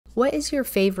What is your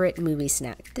favorite movie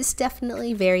snack? This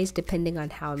definitely varies depending on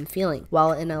how I'm feeling.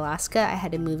 While in Alaska, I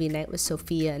had a movie night with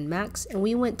Sophia and Max, and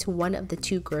we went to one of the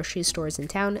 2 grocery stores in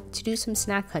town to do some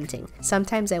snack hunting.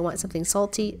 Sometimes I want something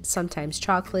salty, sometimes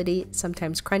chocolatey,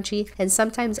 sometimes crunchy, and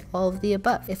sometimes all of the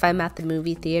above. If I'm at the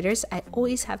movie theaters, I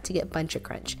always have to get Bunch of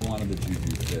Crunch. You wanted the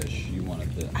juju fish. You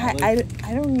wanted the...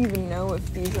 I don't even know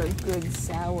if these are good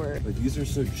sour. But these are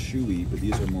so chewy, but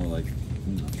these are more like...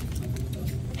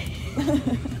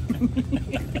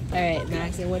 Alright,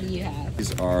 Max, and what do you have?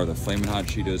 These are the Flamin' Hot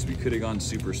Cheetos. We could have gone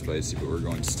super spicy, but we're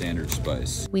going standard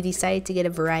spice. We decided to get a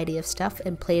variety of stuff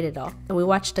and played it all. And we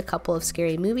watched a couple of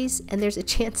scary movies, and there's a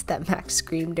chance that Max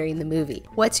screamed during the movie.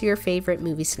 What's your favorite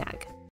movie snack?